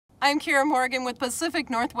I'm Kira Morgan with Pacific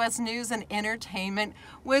Northwest News and Entertainment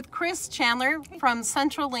with Chris Chandler from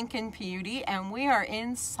Central Lincoln PUD, and we are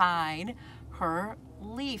inside her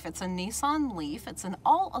Leaf. It's a Nissan Leaf. It's an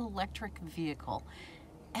all-electric vehicle.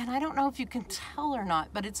 And I don't know if you can tell or not,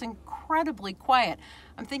 but it's incredibly quiet.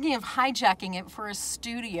 I'm thinking of hijacking it for a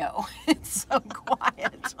studio. It's so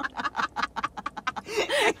quiet.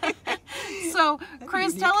 So,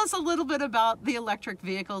 Chris, tell us a little bit about the electric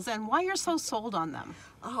vehicles and why you're so sold on them.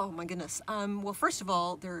 Oh my goodness. Well, first of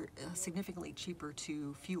all, they're significantly cheaper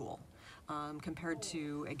to fuel compared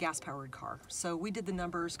to a gas-powered car. So we did the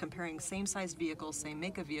numbers comparing same-sized vehicles, same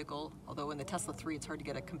make of vehicle, although in the Tesla 3 it's hard to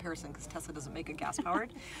get a comparison because Tesla doesn't make a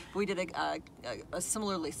gas-powered. But we did a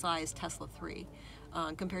similarly sized Tesla 3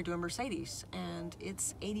 compared to a Mercedes, and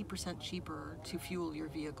it's 80% cheaper to fuel your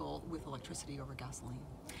vehicle with electricity over gasoline.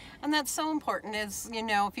 And that's so important. As you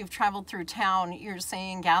know, if you've traveled through town, you're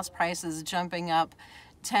seeing gas prices jumping up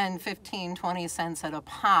 10, 15, 20 cents at a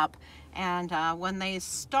pop. And when they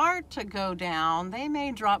start to go down, they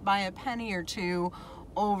may drop by a penny or two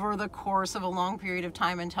over the course of a long period of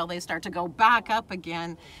time until they start to go back up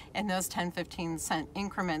again in those 10, 15 cent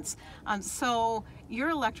increments. So your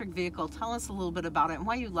electric vehicle, tell us a little bit about it and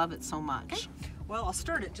why you love it so much. Okay. Well, I'll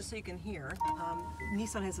start it just so you can hear.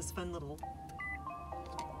 Nissan has this fun little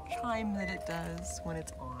chime that it does when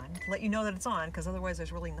it's on to let you know that it's on, because otherwise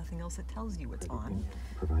there's really nothing else that tells you it's on.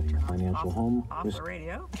 Providing a financial home. Off the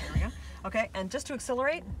radio. There we go. Okay, and just to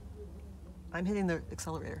accelerate, I'm hitting the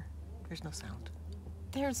accelerator. There's no sound.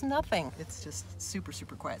 There's nothing. It's just super,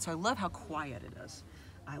 super quiet. So I love how quiet it is.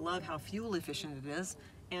 I love how fuel efficient it is.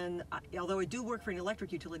 And although I do work for an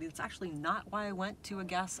electric utility, that's actually not why I went to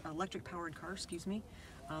a electric powered car, excuse me.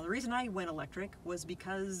 The reason I went electric was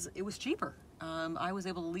because it was cheaper. I was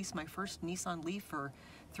able to lease my first Nissan Leaf for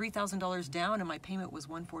 $3,000 down, and my payment was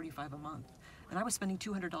 $145 a month. And I was spending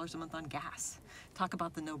 $200 a month on gas. Talk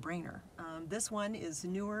about the no-brainer. This one is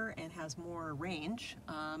newer and has more range,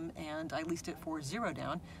 and I leased it for $0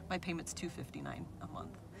 down. My payment's $259 a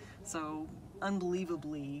month. So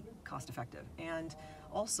unbelievably cost-effective. And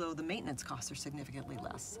also the maintenance costs are significantly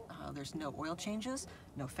less. There's no oil changes,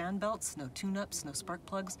 no fan belts, no tune-ups, no spark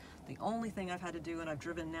plugs. The only thing I've had to do, and I've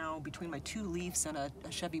driven now between my 2 Leafs and a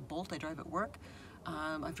Chevy Bolt I drive at work,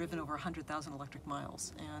 I've driven over 100,000 electric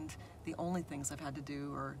miles, and the only things I've had to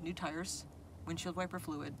do are new tires, windshield wiper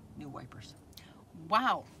fluid, new wipers.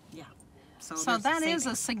 Wow. Yeah. So that is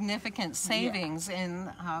a significant savings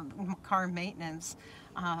in car maintenance.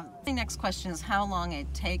 The next question is how long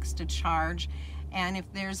it takes to charge, and if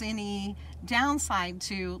there's any downside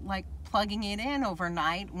to like plugging it in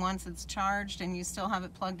overnight once it's charged and you still have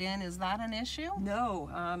it plugged in. Is that an issue?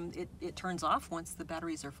 No, it turns off once the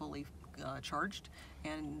batteries are fully charged,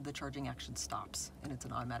 and the charging action stops, and it's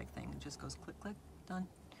an automatic thing. It just goes click, click, done.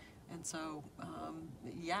 And so,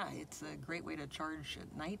 yeah, it's a great way to charge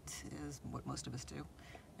at night, is what most of us do.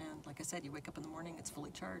 And like I said, you wake up in the morning, it's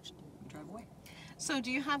fully charged, you drive away. So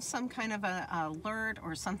do you have some kind of an alert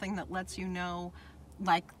or something that lets you know,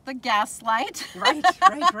 like the gas light? Right.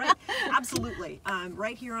 Absolutely.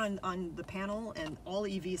 Right here on the panel, and all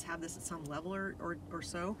EVs have this at some level or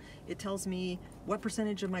so, it tells me what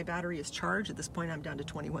percentage of my battery is charged. At this point I'm down to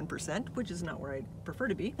 21%, which is not where I prefer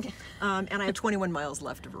to be. And I have 21 miles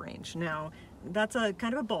left of range. Now, that's a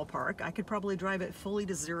kind of a ballpark. I could probably drive it fully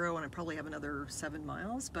to 0 and I probably have another 7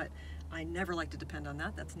 miles, but I never like to depend on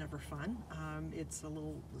that. That's never fun. It's a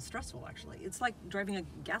little stressful, actually. It's like driving a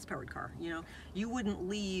gas-powered car. You know, you wouldn't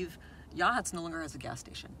leave, Yachats no longer has a gas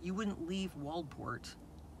station. You wouldn't leave Waldport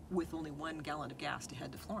with only 1 gallon of gas to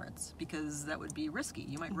head to Florence, because that would be risky.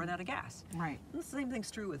 You might run out of gas. Right. And the same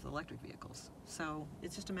thing's true with electric vehicles. So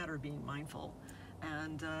it's just a matter of being mindful.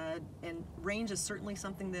 And range is certainly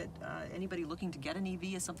something that anybody looking to get an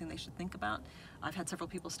EV is something they should think about. I've had several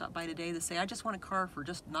people stop by today that say, I just want a car for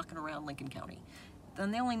just knocking around Lincoln County.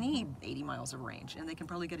 Then they only need 80 miles of range, and they can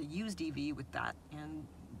probably get a used EV with that and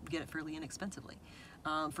get it fairly inexpensively.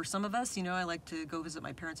 For some of us, you know, I like to go visit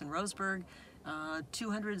my parents in Roseburg.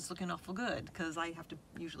 200 is looking awful good, because I have to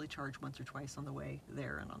usually charge once or twice on the way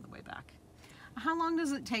there and on the way back. How long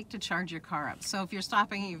does it take to charge your car up? So if you're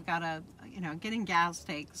stopping, you've got to, you know, getting gas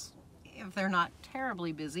takes, if they're not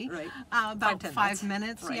terribly busy, right. about 5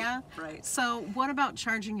 minutes. Right. Yeah. Right. So what about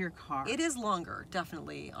charging your car? It is longer,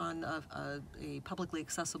 definitely. On a publicly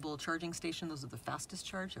accessible charging station, those are the fastest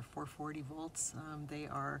charge. They're 440 volts. They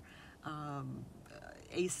are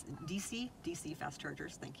DC fast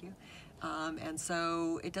chargers. Thank you. And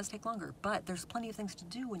so it does take longer, but there's plenty of things to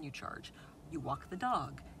do when you charge. You walk the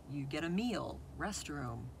dog. You get a meal,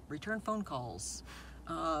 restroom, return phone calls,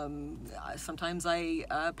 Sometimes I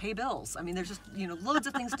pay bills. I mean, there's just, you know, loads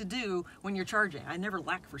of things to do when you're charging. I never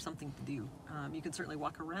lack for something to do. You can certainly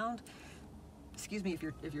walk around. Excuse me,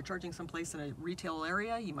 if you're charging someplace in a retail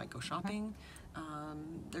area, you might go shopping.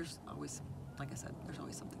 There's always, like I said, there's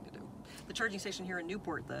always something to do. The charging station here in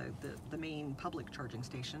Newport, the main public charging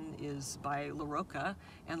station, is by La Roca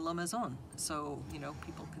and La Maison. So, you know,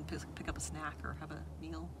 people can pick up a snack or have a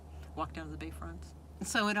meal, walk down to the Bayfront.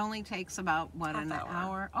 So it only takes about, what, an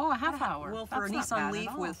hour? Oh, a half hour. Well, for a That's Nissan not bad Leaf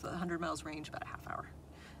at all. with 100 miles range, about a half hour.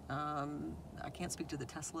 I can't speak to the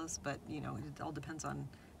Teslas, but, you know, it all depends on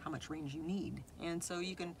how much range you need. And so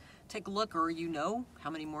you can take a look, or you know how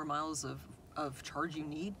many more miles of charge you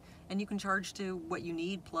need, and you can charge to what you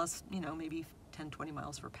need plus, you know, maybe 10-20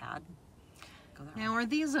 miles for pad. Go that Now, route. are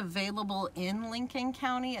these available in Lincoln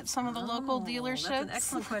County at some of the local dealerships? That's an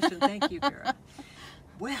excellent question. Thank you, Kara.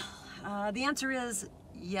 Well, the answer is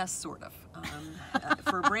yes, sort of.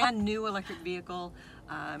 For a brand new electric vehicle,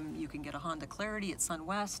 you can get a Honda Clarity at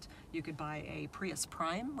SunWest. You could buy a Prius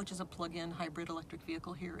Prime, which is a plug-in hybrid electric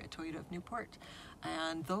vehicle here at Toyota of Newport.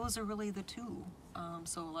 And those are really the two.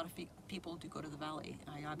 So a lot of people do go to the Valley.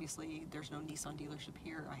 Obviously, there's no Nissan dealership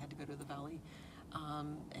here. I had to go to the Valley.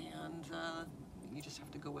 You just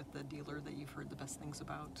have to go with the dealer that you've heard the best things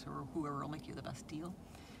about, or whoever will make you the best deal.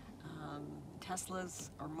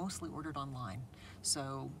 Teslas are mostly ordered online,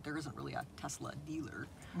 so there isn't really a Tesla dealer.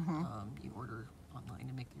 You order online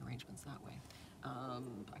and make the arrangements that way.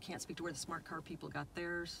 I can't speak to where the Smart Car people got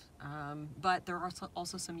theirs, but there are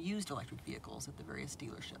also some used electric vehicles at the various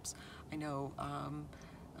dealerships. I know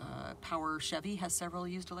Power Chevy has several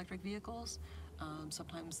used electric vehicles.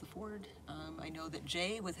 Sometimes the Ford. I know that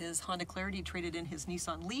Jay, with his Honda Clarity, traded in his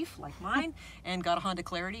Nissan Leaf, like mine, and got a Honda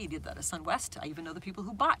Clarity. He did that at SunWest. I even know the people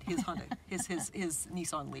who bought his Honda, his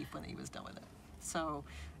Nissan Leaf when he was done with it. So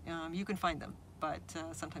you can find them, but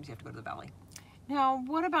sometimes you have to go to the Valley. Now,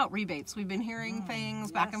 what about rebates? We've been hearing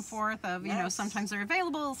things back and yes, forth of, you know, yes. sometimes they're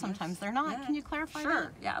available, sometimes they're not. Yeah. Can you clarify Sure.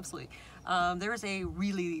 that? Yeah, absolutely. There is a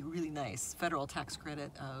really, really nice federal tax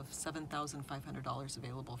credit of $7,500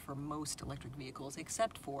 available for most electric vehicles,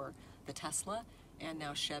 except for the Tesla and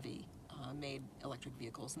now Chevy made electric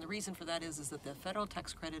vehicles. And the reason for that is that the federal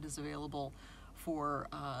tax credit is available for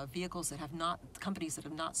vehicles that have not, companies that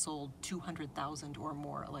have not sold 200,000 or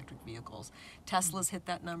more electric vehicles. Tesla's hit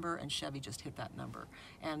that number and Chevy just hit that number.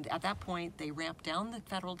 And at that point, they ramped down the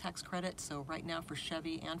federal tax credit. So right now for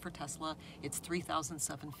Chevy and for Tesla, it's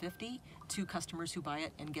 $3,750 to customers who buy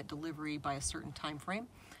it and get delivery by a certain time frame.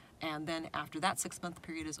 And then after that 6-month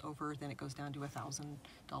period is over, then it goes down to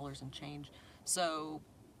 $1,000 and change. So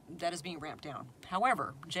that is being ramped down.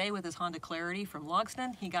 However, Jay, with his Honda Clarity from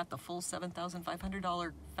Logston, he got the full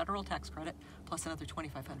 $7,500 federal tax credit plus another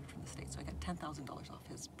 $2,500 from the state. So I got $10,000 off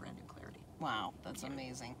his brand new Clarity. Wow, that's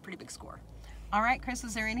amazing. Pretty big score. All right, Chris,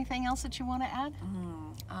 is there anything else that you want to add?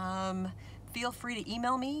 Feel free to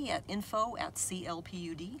email me at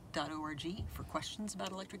info@clpud.org for questions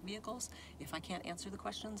about electric vehicles. If I can't answer the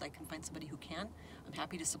questions, I can find somebody who can. I'm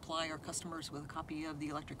happy to supply our customers with a copy of the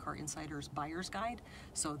Electric Car Insider's Buyer's Guide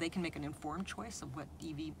so they can make an informed choice of what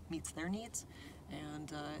EV meets their needs.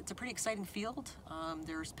 And it's a pretty exciting field.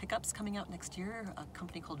 There's pickups coming out next year, a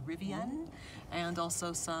company called Rivian, and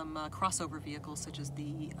also some crossover vehicles such as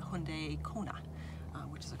the Hyundai Kona,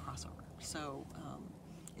 which is a crossover. So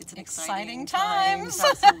it's an exciting times.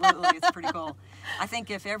 Absolutely, it's pretty cool. I think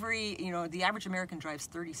if the average American drives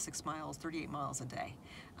 38 miles a day.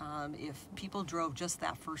 If people drove just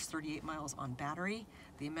that first 38 miles on battery,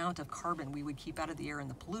 the amount of carbon we would keep out of the air and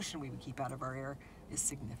the pollution we would keep out of our air is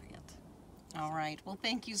significant. All right. Well,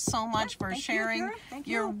 thank you so much for sharing Kara. Thank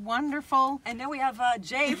your you. wonderful... And now we have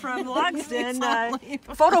Jay from Logston Exactly.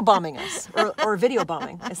 photo bombing us, or video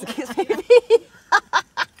bombing, as the case may be.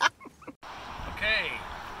 Okay,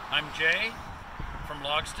 I'm Jay from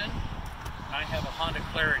Logston, and I have a Honda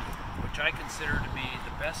Clarity, which I consider to be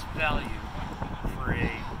the best value for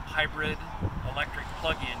a hybrid electric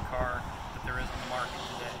plug-in car that there is on the market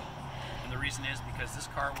today. And the reason is because this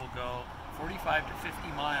car will go 45 to 50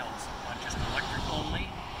 miles on just electric only,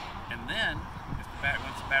 and then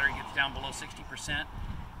once the battery gets down below 60%,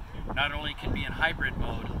 not only can be in hybrid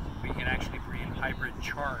mode, we can actually bring in hybrid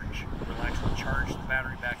charge. We'll actually charge the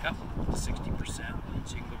battery back up to 60%,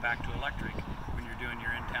 so you can go back to electric when you're doing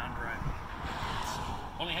your in-town driving.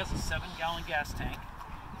 It only has a 7-gallon gas tank.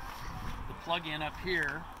 The plug-in up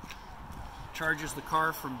here charges the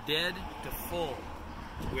car from dead to full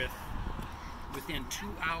within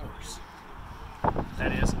 2 hours.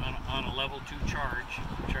 That is on a level 2 charge,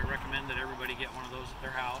 which I recommend that everybody get one of those at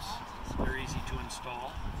their house. They're easy to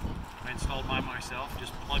install. I installed mine myself,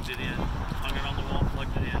 just plugged it in, hung it on the wall,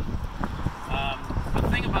 plugged it in. The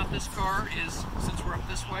thing about this car is, since we're up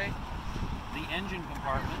this way, the engine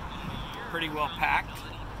compartment, pretty well packed.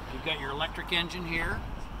 You've got your electric engine here,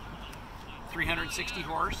 360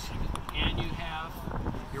 horse, and you have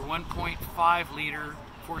your 1.5 liter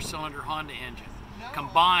 4-cylinder Honda engine.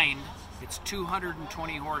 Combined, it's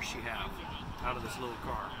 220 horse you have out of this little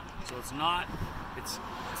car. So it's not, it's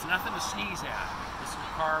nothing to sneeze at. This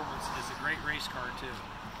car is a great race car too.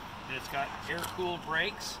 And it's got air-cooled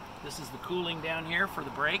brakes. This is the cooling down here for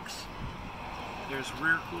the brakes. There's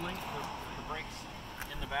rear cooling for the brakes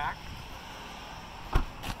in the back.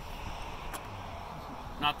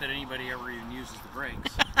 Not that anybody ever even uses the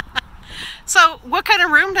brakes. So what kind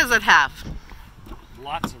of room does it have?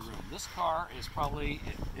 Lots of room. This car is probably,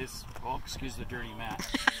 oh, excuse the dirty mat.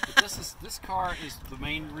 But this car is the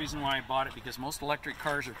main reason why I bought it, because most electric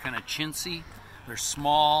cars are kind of chintzy. They're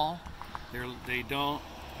small. They don't,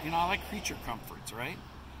 you know, I like creature comforts, right?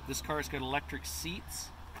 This car's got electric seats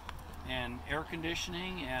and air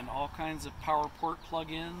conditioning and all kinds of power port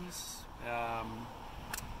plug-ins.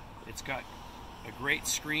 It's got a great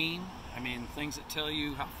screen. I mean, things that tell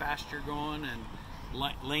you how fast you're going, and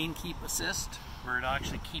lane keep assist, where it'll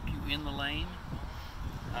actually keep you in the lane,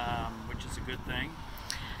 which is a good thing.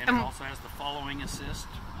 And it also has the following assist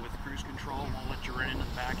with cruise control. Won't let you run into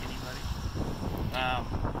the back anybody.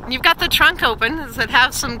 You've got the trunk open. Does it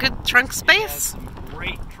have some good trunk space? It has some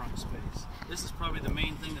great trunk space. This is probably the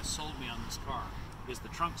main thing that sold me on this car, is the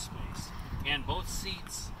trunk space. And both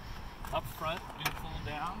seats up front do fold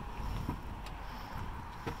down.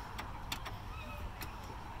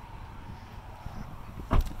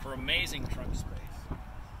 For amazing trunk space.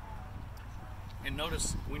 And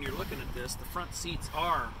notice when you're looking at this, the front seats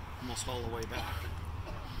are almost all the way back.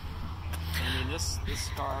 And in this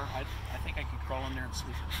car, I think I could crawl in there and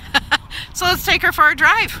sleep. So let's take her for a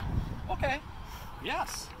drive. Okay.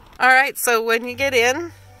 Yes. All right, so when you get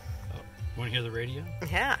in... Want to hear the radio?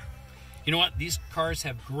 Yeah. You know what? These cars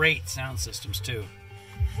have great sound systems too.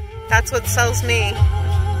 That's what sells me.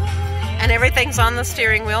 And everything's on the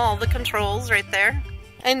steering wheel, all the controls right there.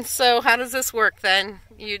 And so how does this work then?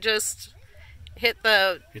 You just hit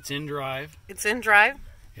the... It's in drive. It's in drive?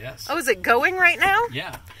 Yes. Oh, is it going right now?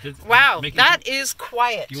 Yeah. Wow, that is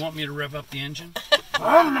quiet. Do you want me to rev up the engine?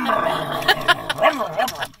 I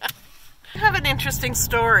have an interesting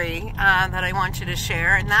story that I want you to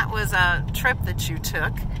share, and that was a trip that you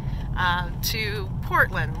took to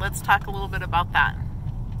Portland. Let's talk a little bit about that.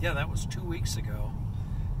 Yeah, that was 2 weeks ago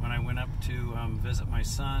when I went up to visit my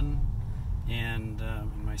son and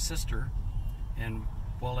my sister, and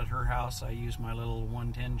while at her house I used my little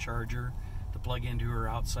 110 charger to plug into her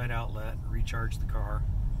outside outlet, recharge the car.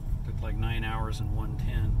 Took like 9 hours and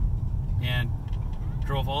 110, and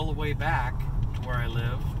drove all the way back to where I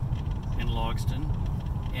live in Logston,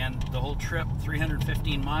 and the whole trip,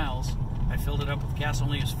 315 miles, I filled it up with gas.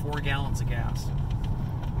 Only used 4 gallons of gas.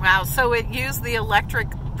 Wow, so it used the electric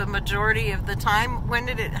the majority of the time. When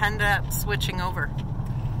did it end up switching over?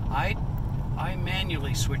 I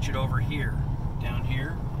manually switch it over here, down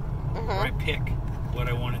here, where I pick what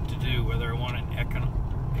I want it to do, whether I want an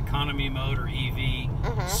economy mode or EV,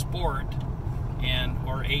 sport,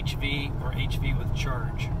 or HV, or HV with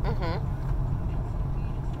charge.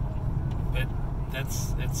 But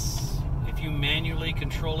that's if you manually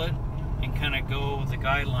control it and kind of go with the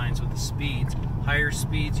guidelines with the speeds. Higher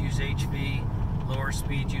speeds use HV, lower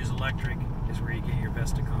speeds use electric, is where you get your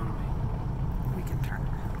best economy. We can turn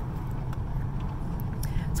around.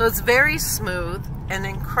 So it's very smooth and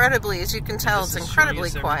incredibly, as you can tell, it's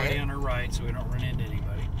incredibly quiet. Everybody on our right, so we don't run into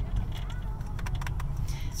anybody.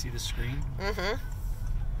 See the screen?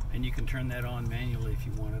 And you can turn that on manually if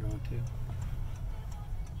you want it on too.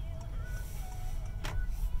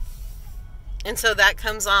 And so that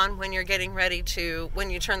comes on when you're getting ready to,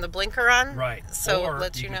 when you turn the blinker on? Right. So or it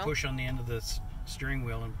lets you know? Can push on the end of the steering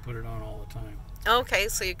wheel and put it on all the time. Okay,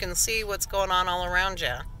 so you can see what's going on all around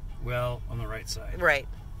you. Well, on the right side. Right.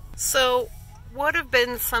 So what have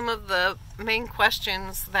been some of the main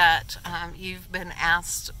questions that you've been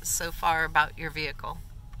asked so far about your vehicle?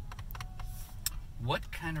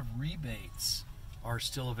 What kind of rebates are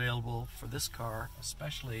still available for this car,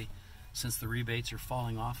 especially since the rebates are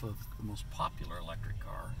falling off of the most popular electric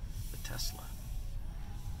car, the Tesla?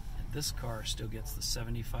 And this car still gets the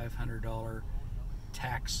 $7,500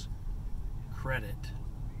 tax credit,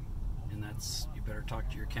 and that's, you better talk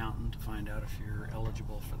to your accountant to find out if you're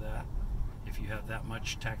eligible for that, if you have that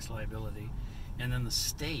much tax liability. And then the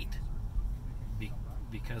state,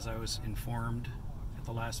 because I was informed at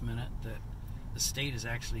the last minute that the state has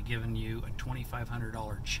actually given you a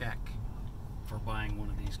 $2,500 check for buying one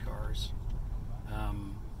of these cars.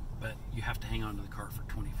 But you have to hang on to the car for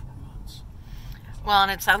 24 months. Well,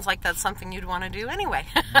 and it sounds like that's something you'd want to do anyway.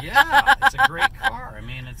 Yeah, it's a great car. I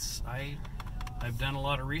mean, I've done a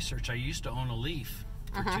lot of research. I used to own a Leaf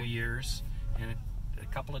for 2 years, and a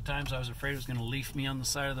couple of times I was afraid it was going to leaf me on the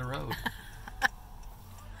side of the road.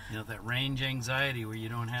 You know, that range anxiety where you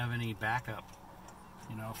don't have any backup.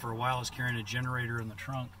 You know, for a while I was carrying a generator in the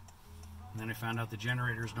trunk, and then I found out the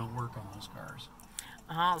generators don't work on those cars.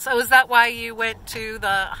 So is that why you went to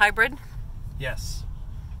the hybrid? Yes.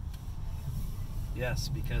 Yes,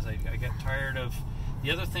 because I got tired of...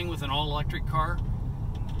 The other thing with an all-electric car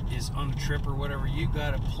is on a trip or whatever, you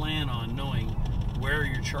got to plan on knowing where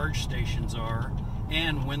your charge stations are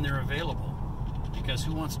and when they're available. Because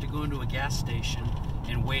who wants to go into a gas station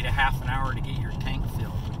and wait a half an hour to get your tank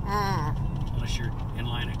filled? Unless you're in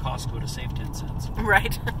line at Costco to save 10 cents.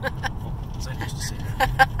 Right. Oh, was I supposed to say that?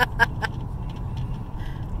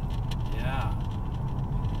 Yeah.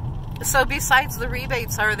 So besides the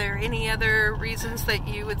rebates, are there any other reasons that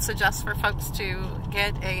you would suggest for folks to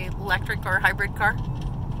get a electric or hybrid car?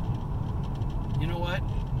 You know what?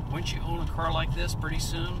 Once you own a car like this, pretty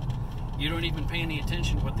soon, you don't even pay any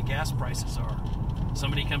attention to what the gas prices are.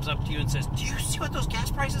 Somebody comes up to you and says, "Do you see what those gas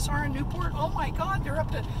prices are in Newport? Oh my God, they're up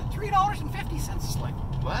to $3.50. It's like,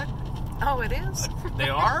 what? Oh, it is? They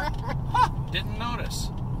are? Huh, didn't notice.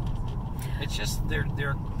 It's just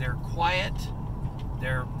they're quiet.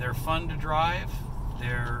 They're fun to drive. They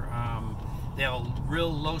have a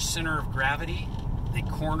real low center of gravity. They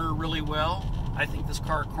corner really well. I think this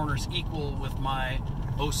car corners equal with my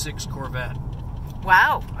 06 Corvette.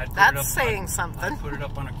 Wow, that's saying something. I put it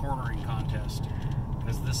up on a cornering contest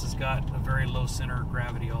because this has got a very low center of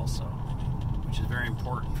gravity also, which is very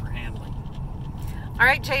important for handling. All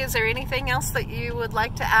right, Jay, is there anything else that you would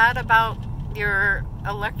like to add about your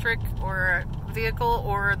electric or vehicle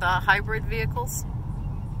or the hybrid vehicles?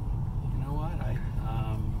 You know what?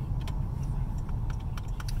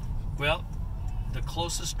 Well, the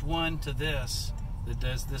closest one to this that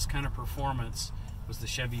does this kind of performance was the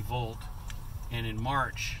Chevy Volt, and in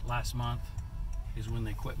March last month is when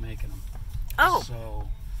they quit making them. Oh. So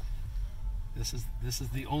this is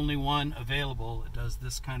the only one available that does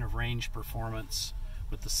this kind of range performance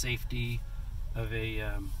with the safety of a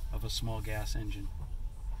small gas engine,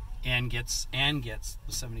 and gets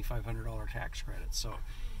the $7,500 tax credit. So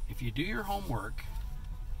if you do your homework,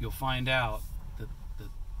 you'll find out that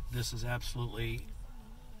this is absolutely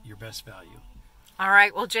your best value. All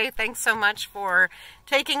right. Well, Jay, thanks so much for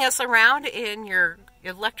taking us around in your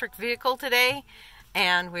electric vehicle today,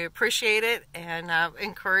 and we appreciate it, and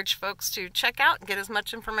encourage folks to check out and get as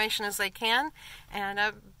much information as they can, and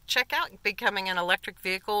check out becoming an electric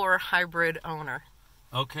vehicle or hybrid owner.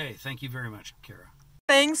 Okay. Thank you very much, Kara.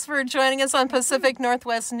 Thanks for joining us on Pacific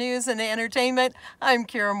Northwest News and Entertainment. I'm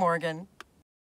Kara Morgan.